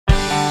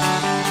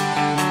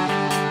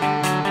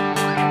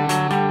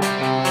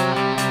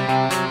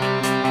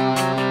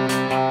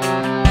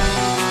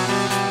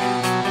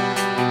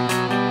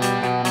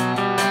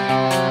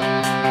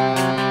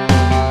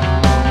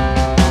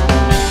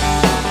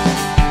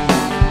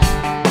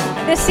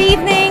This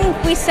evening,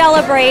 we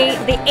celebrate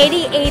the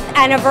 88th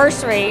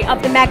anniversary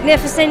of the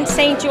magnificent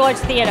St. George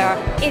Theater.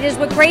 It is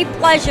with great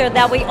pleasure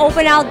that we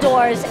open our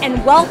doors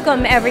and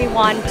welcome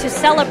everyone to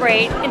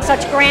celebrate in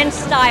such grand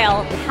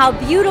style how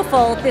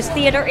beautiful this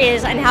theater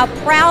is and how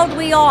proud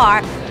we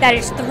are that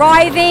it's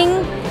thriving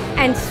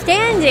and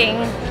standing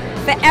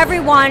for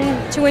everyone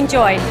to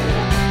enjoy.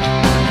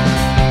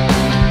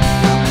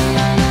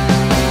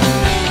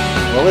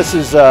 Well, this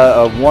is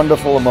a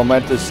wonderful and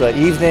momentous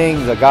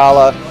evening, the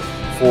gala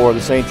for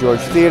the St. George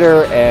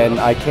Theater, and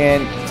I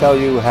can't tell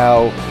you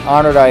how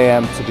honored I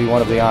am to be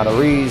one of the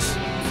honorees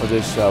for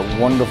this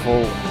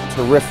wonderful,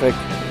 terrific,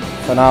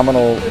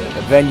 phenomenal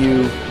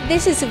venue.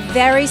 This is a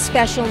very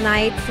special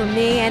night for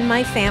me and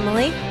my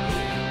family.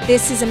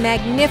 This is a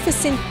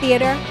magnificent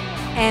theater,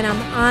 and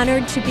I'm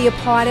honored to be a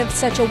part of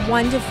such a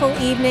wonderful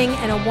evening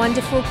and a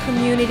wonderful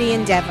community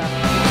endeavor.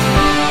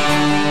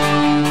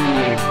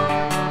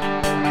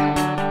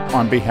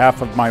 On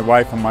behalf of my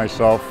wife and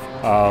myself,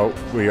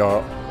 we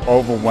are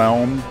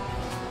overwhelmed,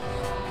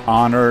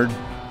 honored,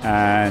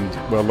 and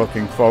we're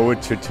looking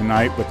forward to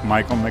tonight with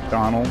Michael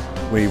McDonald.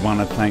 We want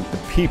to thank the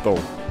people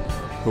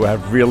who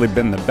have really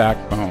been the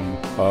backbone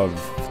of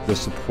the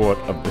support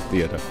of the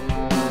theater.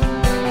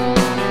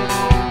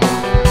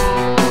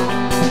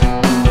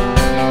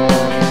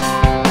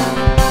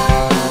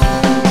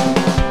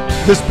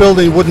 This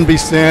building wouldn't be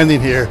standing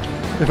here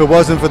if it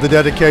wasn't for the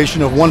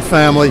dedication of one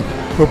family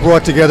who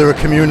brought together a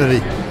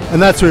community.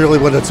 And that's really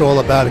what it's all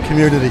about, a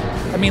community.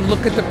 I mean,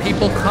 look at the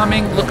people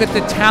coming, look at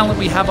the talent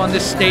we have on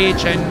this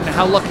stage and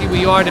how lucky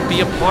we are to be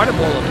a part of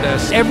all of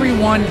this.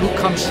 Everyone who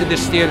comes to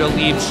this theater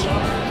leaves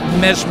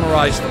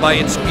mesmerized by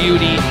its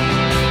beauty.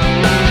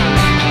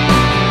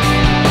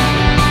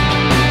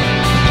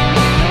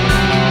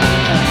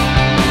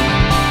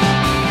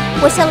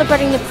 We're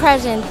celebrating the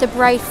present, the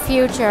bright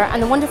future,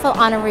 and the wonderful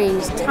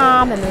honorees,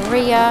 Tom and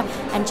Maria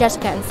and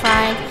Jessica and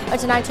Frank, are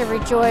tonight to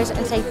rejoice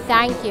and say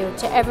thank you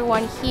to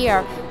everyone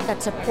here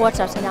that supports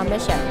us in our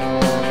mission.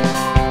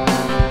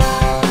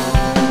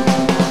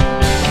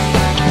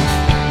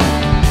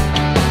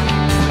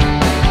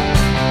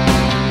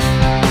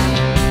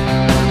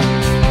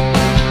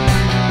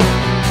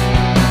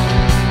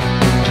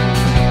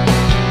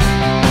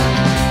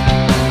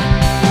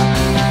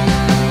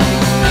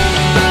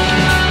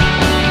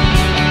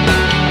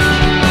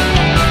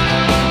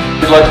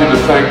 I'd like you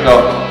to thank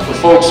the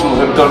folks who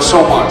have done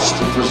so much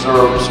to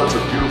preserve such a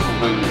beautiful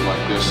venue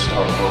like this for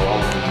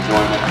all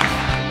enjoyment.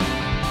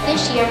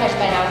 This year has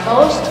been our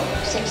most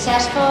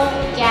successful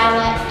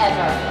gala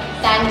ever.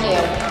 Thank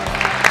you.